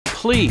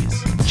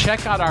please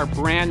check out our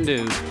brand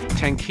new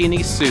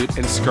Tankini suit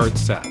and skirt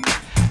set.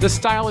 The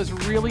style is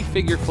really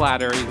figure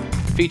flattering,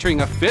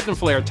 featuring a fit and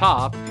flare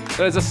top that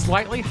has a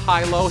slightly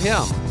high-low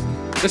hem.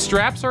 The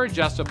straps are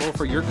adjustable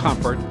for your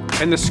comfort,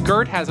 and the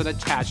skirt has an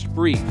attached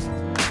brief.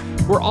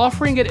 We're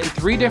offering it in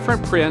 3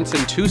 different prints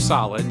and 2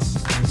 solids,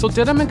 so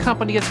Denim &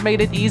 Company has made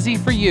it easy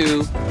for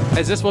you,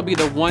 as this will be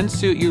the one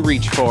suit you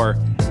reach for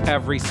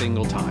every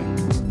single time.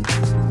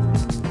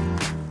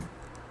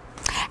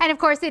 And of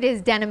course, it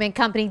is Denim &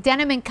 Company.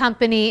 Denim &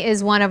 Company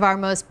is one of our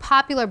most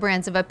popular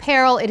brands of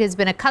apparel. It has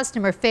been a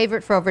customer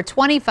favorite for over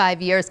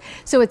 25 years.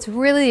 So it's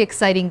really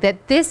exciting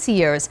that this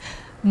year's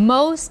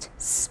most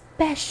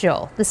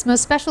special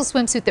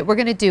swimsuit that we're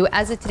going to do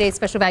as a today's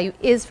special value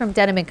is from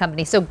Denim &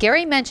 Company. So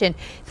Gary mentioned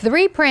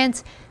 3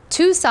 prints,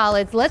 2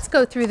 solids. Let's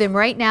go through them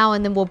right now,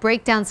 and then we'll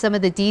break down some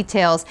of the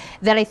details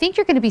that I think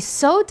you're going to be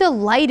so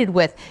delighted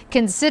with,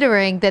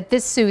 considering that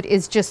this suit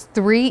is just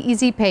 3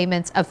 easy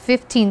payments of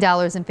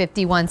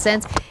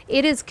 $15.51.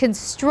 It is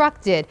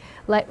constructed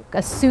like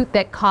a suit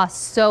that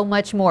costs so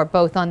much more,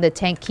 both on the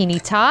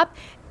tankini top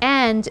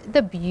and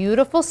the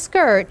beautiful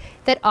skirt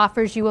that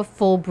offers you a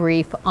full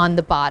brief on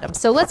the bottom.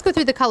 So let's go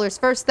through the colors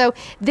first, though.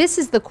 This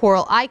is the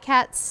Coral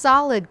Icat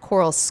solid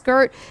coral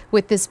skirt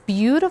with this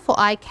beautiful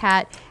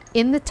icat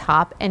in the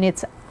top, and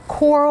it's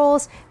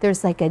corals.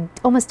 There's like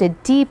almost a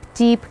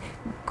deep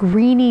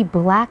greeny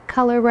black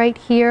color right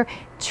here.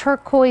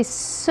 Turquoise,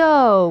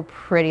 so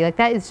pretty. Like,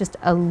 that is just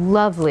a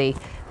lovely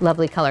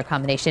color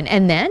combination.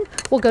 And then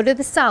we'll go to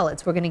the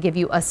solids. We're going to give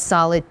you a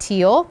solid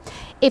teal.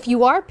 If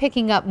you are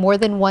picking up more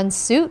than one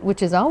suit,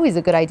 which is always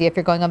a good idea if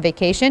you're going on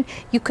vacation,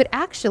 you could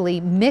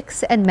actually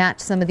mix and match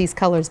some of these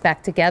colors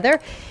back together.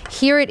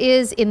 Here it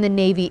is in the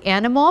navy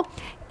animal.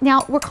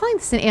 Now, we're calling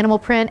this an animal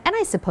print, and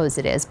I suppose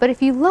it is, but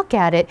if you look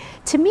at it,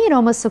 to me it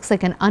almost looks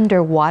like an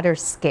underwater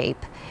scape.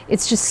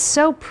 It's just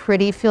so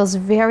pretty, feels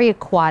very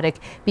aquatic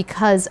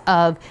because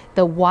of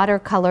the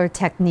watercolor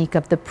technique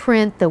of the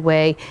print, the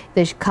way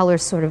the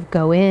colors sort of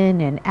go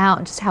in and out,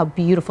 and just how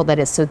beautiful that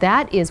is. So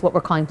that is what we're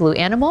calling blue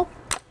animal.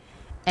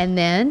 And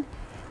then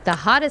the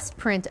hottest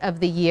print of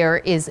the year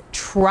is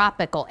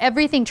tropical.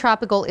 Everything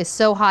tropical is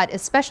so hot,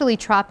 especially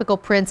tropical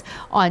prints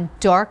on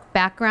dark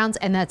backgrounds,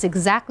 and that's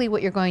exactly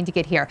what you're going to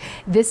get here.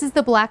 This is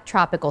the black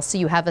tropical, so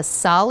you have a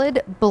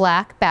solid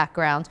black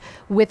background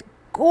with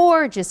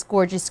gorgeous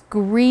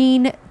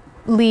green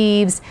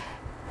leaves,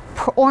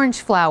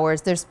 orange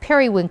flowers. There's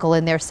periwinkle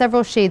in there,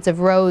 several shades of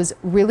rose,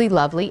 really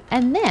lovely.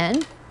 And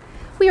then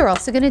we are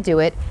also going to do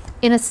it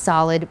in a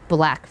solid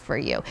black for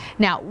you.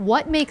 Now,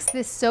 what makes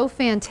this so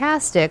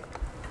fantastic?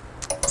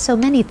 So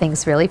many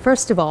things, really.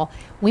 First of all,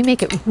 we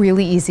make it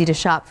really easy to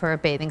shop for a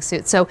bathing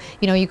suit. So,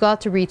 you go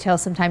out to retail,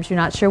 sometimes you're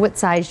not sure what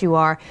size you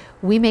are.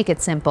 We make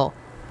it simple.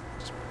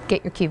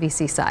 Get your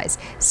QVC size.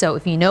 So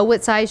if you know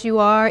what size you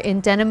are in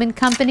Denim &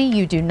 Company,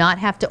 you do not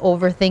have to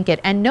overthink it.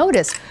 And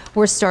notice,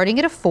 we're starting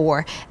at a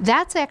 4.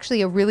 That's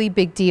actually a really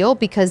big deal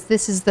because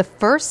this is the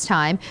first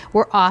time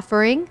we're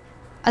offering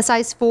a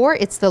size 4.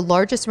 It's the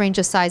largest range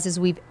of sizes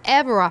we've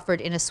ever offered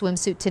in a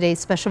swimsuit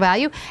today's special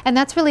value, and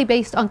that's really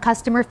based on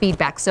customer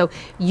feedback. So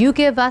you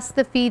give us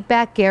the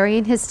feedback. Gary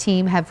and his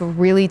team have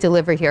really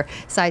delivered here.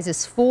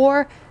 Sizes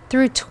 4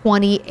 through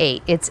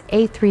 28. It's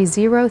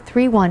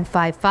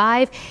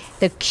A303155.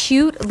 The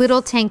cute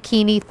little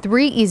tankini,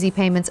 3 easy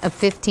payments of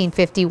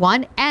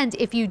 $15.51. And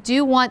if you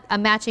do want a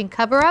matching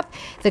cover-up,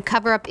 the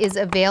cover-up is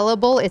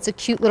available. It's a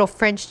cute little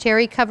French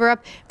terry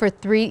cover-up for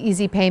 3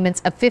 easy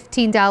payments of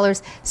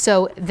 $15.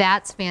 So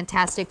that's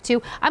fantastic too.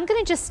 I'm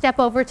going to just step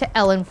over to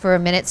Ellen for a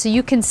minute so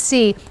you can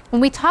see when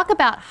we talk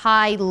about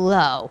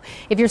high-low.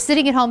 If you're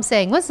sitting at home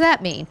saying, what's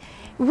that mean?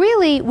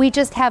 Really, we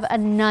just have a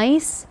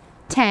nice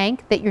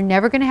tank that you're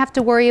never going to have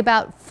to worry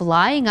about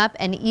flying up,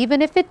 and even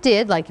if it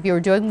did, like if you were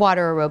doing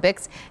water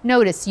aerobics,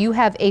 notice you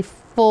have a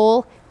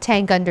full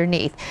tank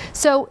underneath.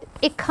 So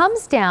it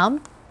comes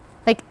down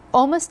like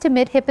almost to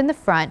mid-hip in the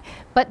front,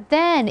 but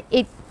then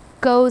it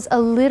goes a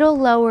little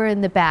lower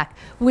in the back,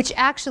 which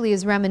actually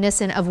is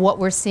reminiscent of what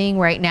we're seeing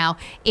right now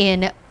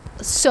in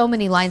so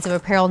many lines of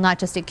apparel, not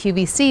just at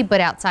QVC, but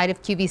outside of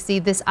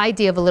QVC, this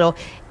idea of a little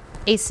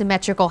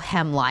asymmetrical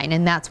hemline,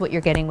 and that's what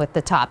you're getting with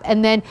the top.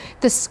 And then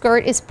the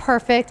skirt is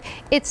perfect.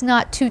 It's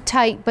not too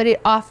tight, but it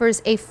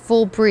offers a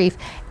full brief.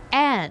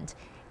 And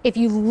if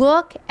you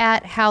look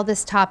at how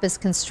this top is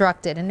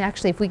constructed, and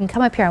actually if we can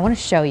come up here, I want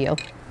to show you,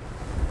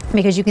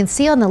 because you can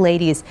see on the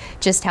ladies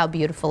just how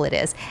beautiful it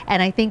is.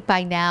 And I think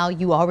by now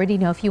you already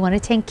know if you want a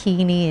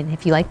tankini and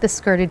if you like the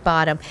skirted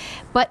bottom,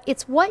 but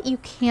it's what you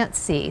can't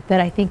see that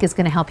I think is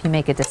going to help you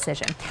make a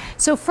decision.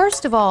 So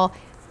first of all,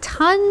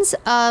 tons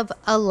of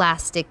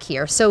elastic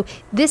here. So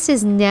this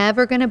is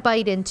never going to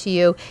bite into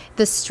you.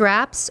 The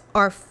straps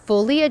are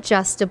fully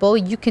adjustable.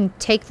 You can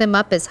take them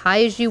up as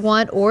high as you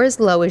want or as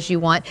low as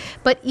you want.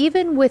 But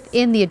even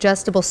within the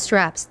adjustable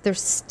straps,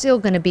 there's still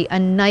going to be a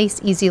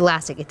nice, easy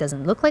elastic. It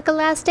doesn't look like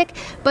elastic,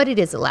 but it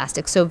is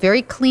elastic. So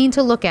very clean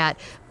to look at,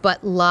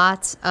 but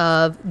lots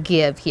of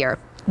give here.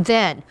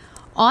 Then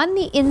on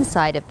the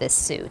inside of this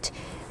suit,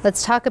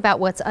 let's talk about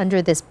what's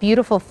under this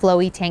beautiful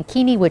flowy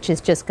tankini, which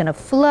is just going to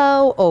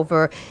flow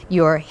over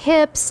your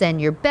hips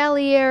and your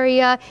belly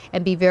area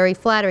and be very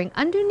flattering.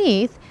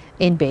 Underneath,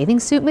 in bathing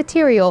suit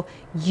material,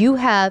 you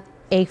have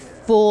a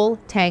full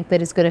tank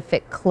that is going to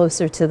fit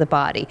closer to the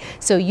body.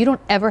 So you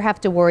don't ever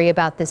have to worry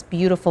about this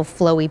beautiful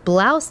flowy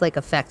blouse-like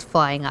effect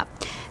flying up.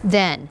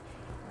 Then,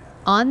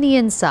 on the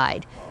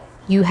inside,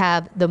 you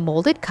have the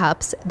molded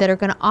cups that are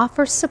going to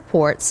offer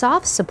support,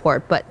 soft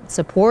support, but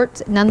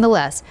support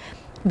nonetheless,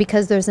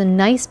 because there's a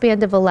nice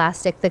band of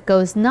elastic that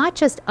goes not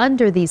just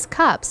under these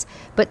cups,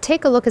 but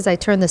take a look as I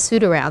turn the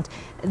suit around.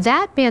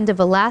 That band of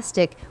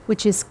elastic,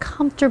 which is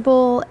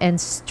comfortable and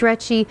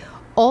stretchy,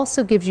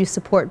 also gives you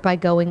support by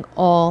going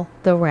all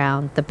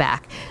around the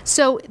back.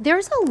 So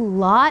there's a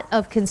lot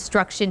of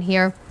construction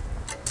here,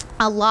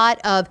 a lot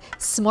of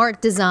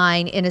smart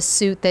design in a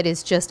suit that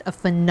is just a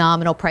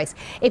phenomenal price.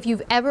 If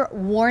you've ever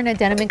worn a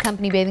Denim &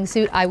 Company bathing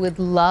suit, I would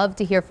love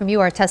to hear from you.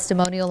 Our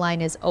testimonial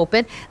line is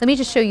open. Let me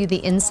just show you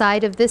the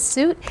inside of this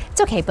suit. It's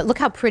okay, but look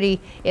how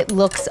pretty it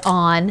looks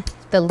on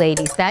the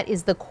ladies. That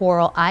is the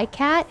coral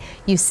iCat.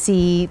 You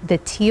see the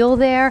teal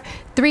there.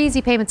 3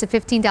 easy payments of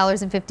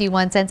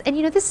 $15.51. And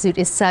you know, this suit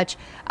is such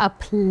a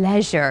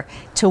pleasure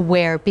to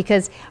wear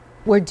because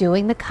we're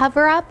doing the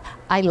cover up.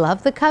 I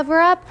love the cover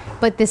up,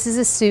 but this is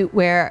a suit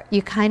where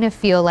you kind of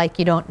feel like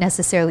you don't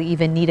necessarily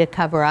even need a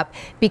cover up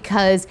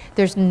because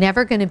there's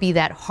never going to be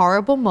that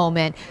horrible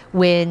moment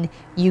when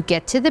you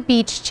get to the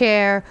beach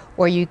chair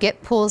or you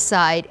get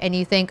poolside and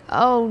you think,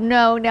 oh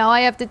no, now I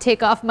have to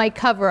take off my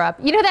cover up.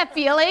 You know that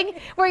feeling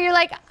where you're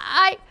like,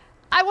 I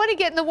want to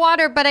get in the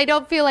water, but I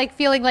don't feel like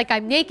feeling like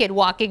I'm naked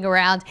walking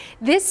around.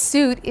 This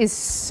suit is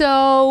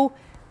so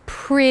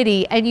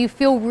pretty and you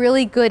feel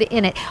really good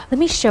in it. Let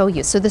me show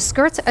you. So the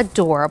skirt's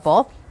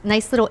adorable.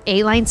 Nice little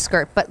A-line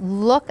skirt, but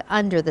look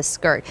under the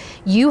skirt.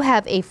 You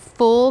have a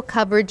full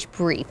coverage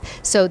brief.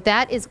 So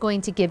that is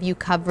going to give you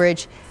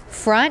coverage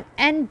front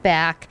and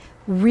back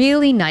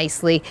really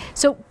nicely.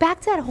 So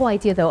back to that whole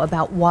idea though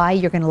about why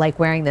you're going to like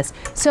wearing this.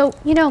 So,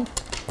 you know,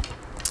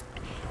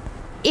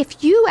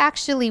 if you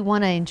actually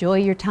want to enjoy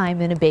your time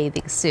in a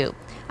bathing suit,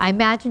 I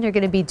imagine you're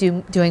going to be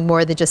doing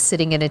more than just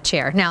sitting in a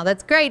chair. Now,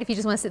 that's great if you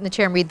just want to sit in the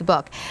chair and read the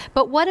book.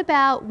 But what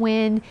about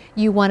when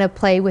you want to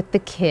play with the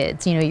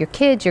kids? You know, your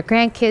kids, your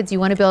grandkids, you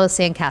want to build a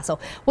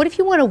sandcastle. What if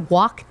you want to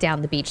walk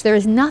down the beach? There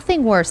is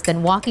nothing worse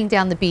than walking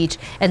down the beach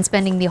and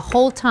spending the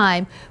whole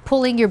time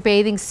pulling your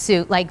bathing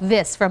suit like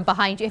this from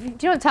behind you. Do you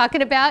know what I'm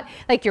talking about?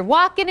 Like you're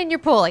walking and you're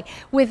pulling.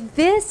 With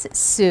this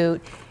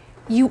suit,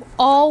 you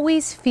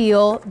always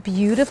feel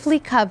beautifully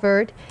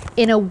covered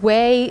in a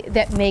way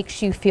that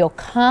makes you feel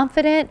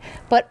confident,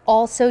 but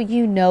also,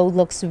 you know,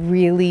 looks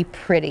really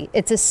pretty.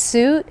 It's a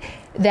suit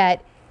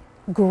that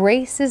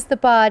graces the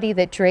body,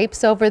 that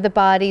drapes over the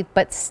body,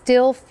 but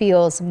still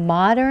feels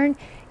modern,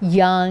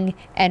 young,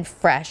 and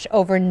fresh.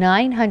 Over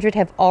 900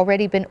 have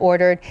already been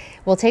ordered.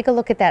 We'll take a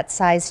look at that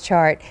size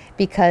chart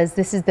because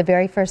this is the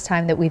very first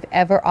time that we've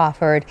ever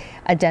offered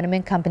a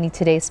Denim & Company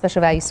Today's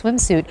Special Value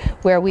swimsuit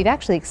where we've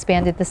actually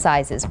expanded the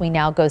sizes. We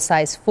now go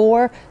size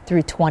 4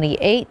 through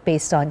 28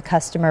 based on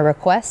customer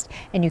request,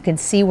 and you can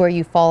see where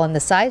you fall in the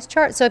size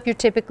chart. So if you're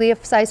typically a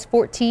size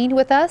 14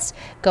 with us,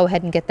 go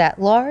ahead and get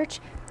that large.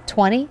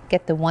 20,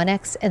 get the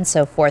 1X, and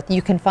so forth.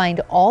 You can find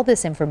all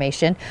this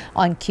information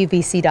on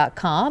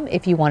QVC.com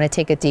if you want to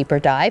take a deeper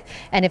dive.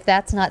 And if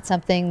that's not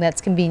something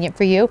that's convenient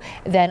for you,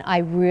 then I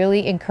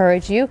really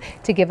encourage you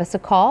to give us a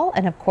call.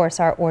 And of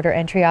course, our order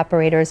entry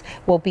operators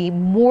will be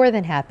more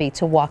than happy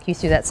to walk you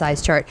through that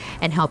size chart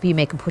and help you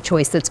make a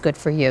choice that's good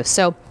for you.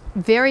 So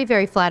very,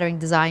 very flattering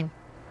design.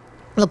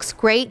 Looks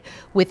great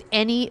with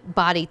any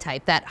body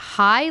type. That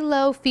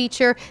high-low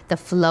feature, the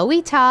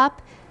flowy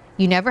top.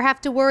 You never have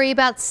to worry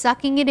about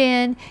sucking it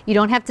in. You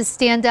don't have to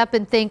stand up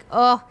and think,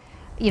 oh,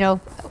 you know,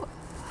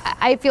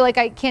 I feel like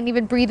I can't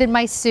even breathe in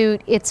my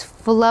suit. It's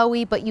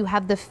flowy, but you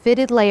have the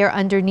fitted layer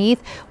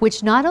underneath,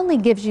 which not only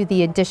gives you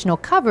the additional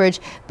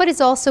coverage, but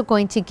is also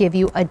going to give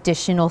you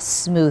additional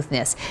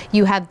smoothness.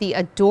 You have the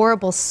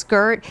adorable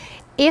skirt.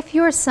 If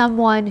you're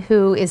someone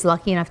who is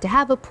lucky enough to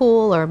have a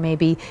pool, or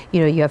maybe,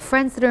 you know, you have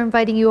friends that are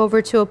inviting you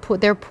over to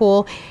their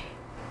pool,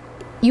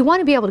 you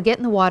want to be able to get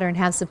in the water and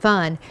have some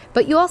fun,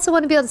 but you also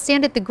want to be able to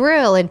stand at the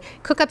grill and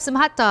cook up some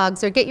hot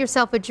dogs or get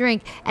yourself a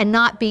drink and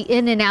not be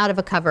in and out of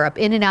a cover-up,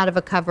 in and out of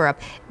a cover-up.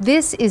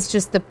 This is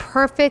just the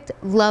perfect,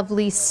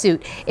 lovely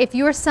suit. If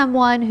you're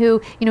someone who,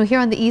 you know, here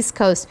on the East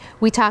Coast,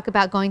 we talk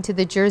about going to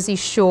the Jersey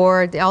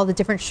Shore, all the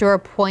different shore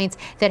points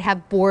that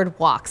have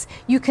boardwalks.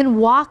 You can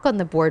walk on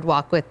the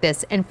boardwalk with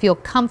this and feel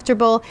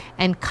comfortable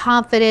and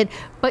confident,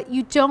 but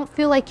you don't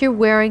feel like you're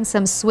wearing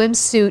some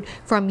swimsuit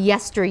from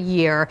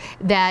yesteryear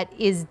that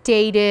is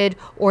dated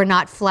or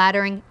not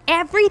flattering.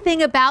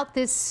 Everything about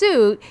this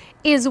suit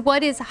is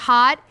what is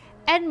hot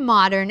and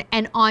modern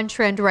and on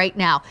trend right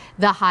now.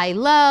 The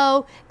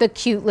high-low, the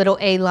cute little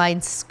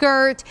A-line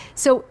skirt.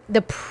 So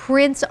the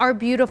prints are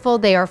beautiful.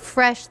 They are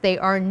fresh. They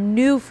are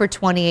new for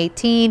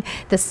 2018.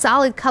 The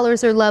solid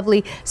colors are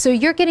lovely. So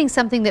you're getting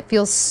something that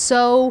feels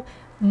so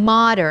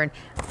modern.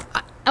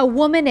 A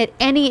woman at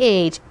any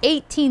age,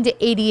 18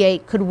 to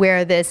 88, could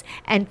wear this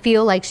and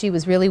feel like she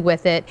was really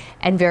with it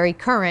and very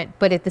current,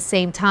 but at the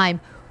same time,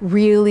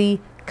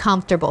 really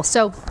comfortable.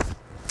 So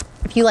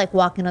if you like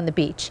walking on the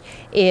beach,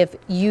 if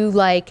you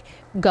like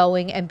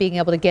going and being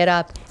able to get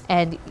up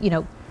and,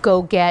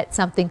 go get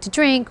something to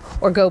drink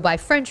or go buy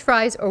French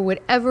fries or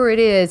whatever it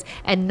is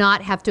and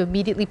not have to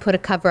immediately put a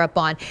cover up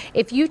on.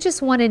 If you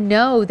just want to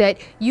know that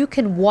you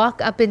can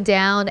walk up and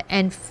down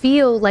and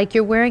feel like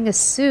you're wearing a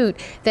suit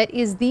that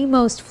is the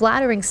most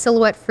flattering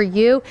silhouette for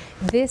you,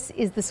 this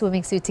is the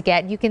swimming suit to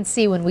get. You can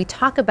see when we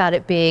talk about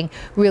it being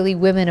really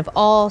women of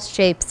all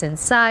shapes and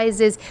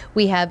sizes,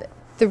 we have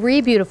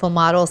 3 beautiful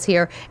models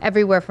here,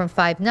 everywhere from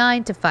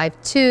 5'9" to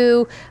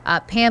 5'2".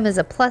 Pam is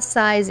a plus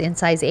size in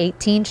size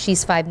 18.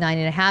 She's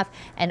 5'9.5",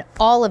 and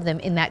all of them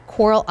in that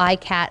coral eye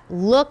cat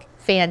look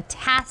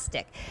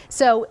fantastic.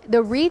 So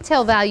the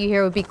retail value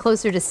here would be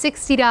closer to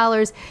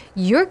 $60.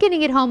 You're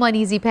getting it home on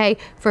Easy Pay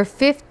for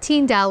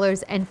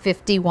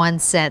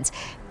 $15.51.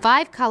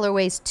 5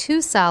 colorways, 2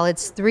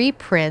 solids, 3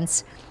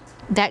 prints.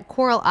 That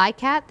coral eye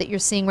cat that you're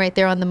seeing right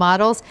there on the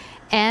models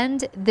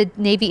and the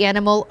navy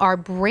animal are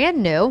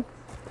brand new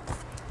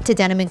to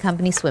Denim &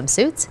 Company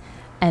swimsuits.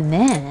 And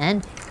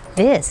then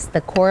this, the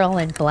coral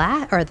and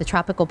black, or the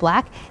tropical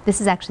black, this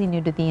is actually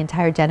new to the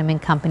entire Denim &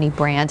 Company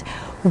brand.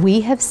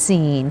 We have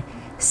seen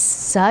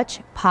such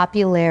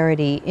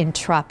popularity in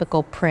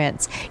tropical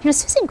prints.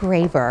 Susan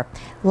Graver,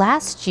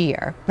 last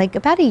year, like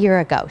about a year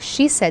ago,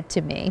 she said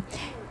to me,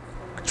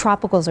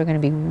 tropicals are going to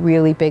be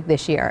really big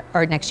this year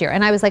or next year.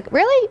 And I was like,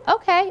 really?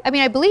 Okay. I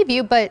mean, I believe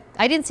you, but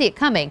I didn't see it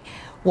coming.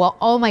 Well,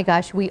 oh my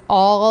gosh, we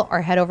all are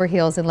head over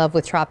heels in love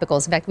with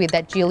tropicals. In fact, we had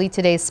that Julie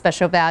Today's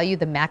special value,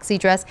 the maxi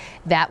dress,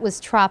 that was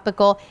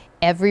tropical.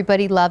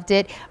 Everybody loved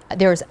it.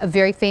 There's a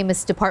very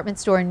famous department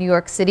store in New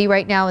York City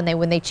right now, and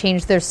when they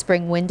changed their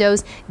spring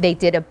windows, they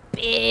did a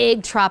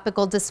big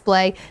tropical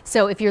display.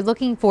 So if you're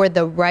looking for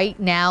the right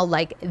now,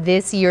 like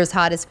this year's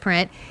hottest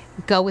print,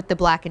 go with the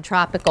black and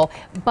tropical.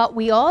 But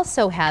we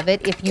also have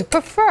it, if you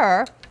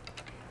prefer,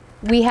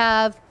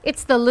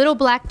 it's the little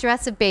black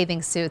dress of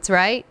bathing suits,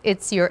 right?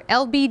 It's your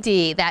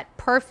LBD, that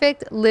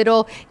perfect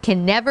little,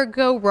 can never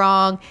go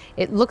wrong.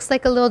 It looks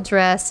like a little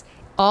dress,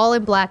 all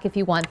in black if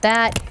you want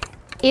that.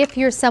 If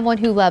you're someone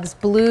who loves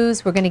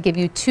blues, we're going to give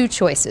you 2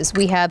 choices.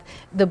 We have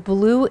the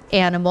blue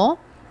animal,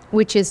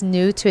 which is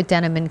new to a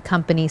Denim &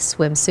 Company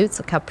swimsuits.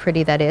 Look how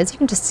pretty that is. You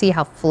can just see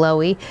how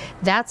flowy.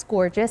 That's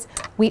gorgeous.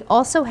 We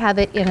also have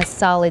it in a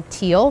solid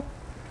teal.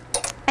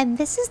 And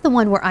this is the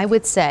one where I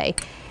would say,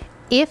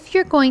 if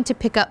you're going to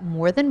pick up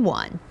more than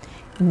one,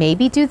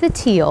 maybe do the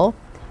teal,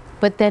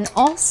 but then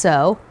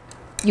also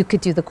you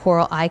could do the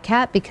coral eye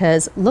cat,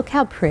 because look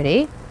how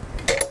pretty.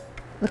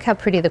 Look how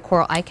pretty the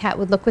coral eye cat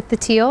would look with the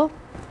teal,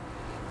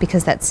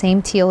 because that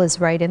same teal is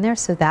right in there,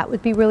 so that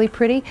would be really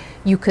pretty.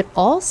 You could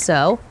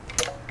also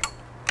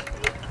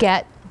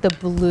get the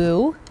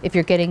blue. If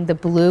you're getting the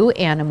blue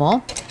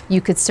animal, you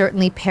could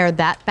certainly pair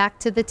that back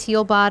to the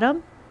teal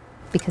bottom,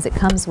 because it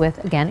comes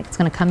with, again, it's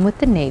going to come with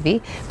the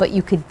navy, but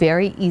you could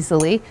very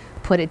easily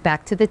put it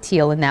back to the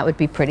teal, and that would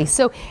be pretty.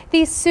 So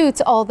these suits,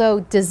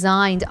 although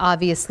designed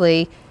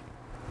obviously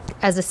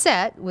as a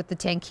set with the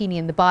tankini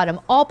in the bottom,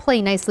 all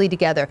play nicely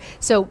together.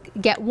 So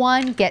get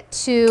 1, get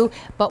 2,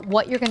 but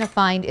what you're going to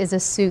find is a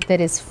suit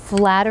that is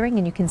flattering,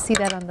 and you can see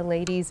that on the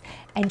ladies,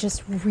 and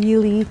just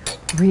really,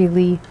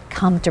 really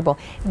comfortable.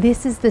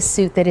 This is the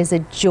suit that is a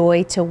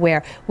joy to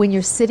wear. When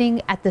you're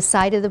sitting at the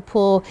side of the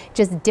pool,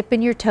 just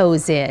dipping your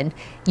toes in,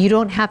 you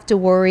don't have to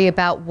worry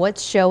about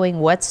what's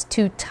showing, what's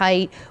too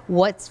tight,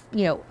 what's,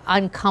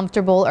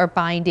 uncomfortable or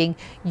binding.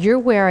 You're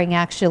wearing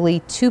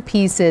actually 2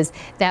 pieces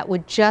that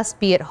would just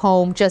be at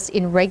home, just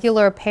in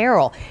regular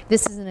apparel.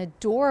 This is an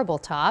adorable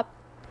top.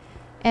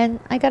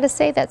 And I gotta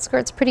say, that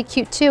skirt's pretty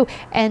cute too.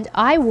 And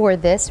I wore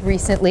this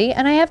recently,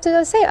 and I have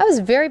to say, I was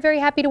very, very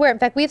happy to wear it. In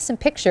fact, we have some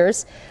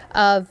pictures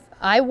of,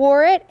 I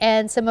wore it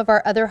and some of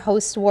our other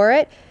hosts wore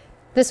it.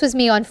 This was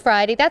me on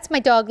Friday. That's my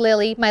dog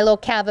Lily, my little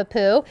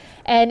Cavapoo.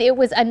 And it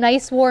was a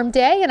nice warm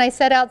day, and I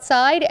sat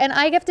outside, and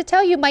I have to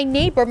tell you, my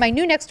neighbor, my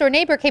new next door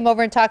neighbor, came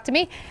over and talked to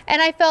me,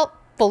 and I felt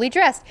fully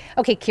dressed.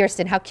 Okay,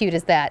 Kirsten, how cute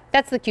is that?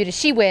 That's the cutest.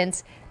 She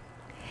wins.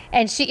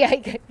 And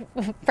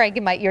Frank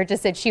in my ear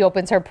just said she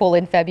opens her pool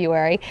in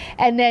February.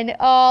 And then,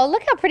 oh,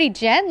 look how pretty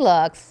Jen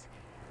looks.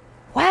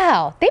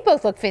 Wow, they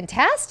both look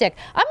fantastic.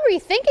 I'm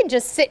rethinking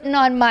just sitting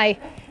on my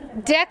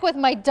deck with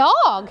my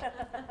dog.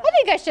 I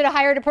think I should have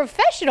hired a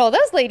professional.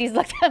 Those ladies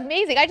looked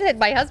amazing. I just had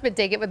my husband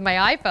take it with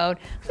my iPhone.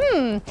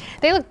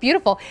 They look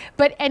beautiful.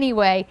 But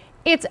anyway,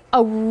 it's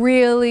a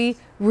really,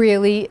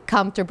 really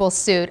comfortable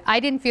suit.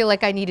 I didn't feel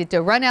like I needed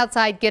to run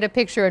outside, get a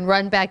picture, and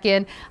run back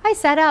in. I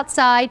sat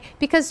outside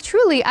because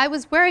truly I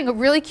was wearing a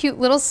really cute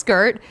little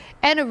skirt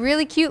and a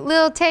really cute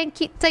little tank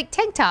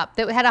top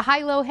that had a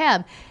high-low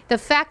hem. The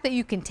fact that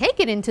you can take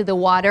it into the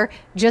water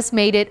just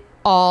made it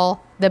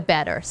all the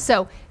better.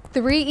 So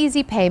 3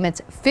 easy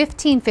payments,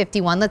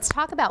 $15.51. Let's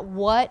talk about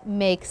what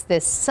makes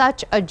this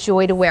such a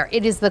joy to wear.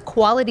 It is the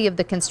quality of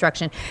the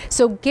construction.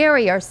 So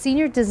Gary, our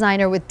senior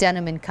designer with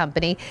Denim &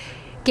 Company,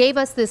 gave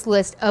us this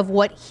list of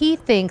what he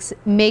thinks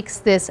makes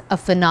this a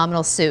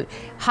phenomenal suit.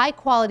 High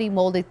quality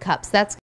molded cups. That's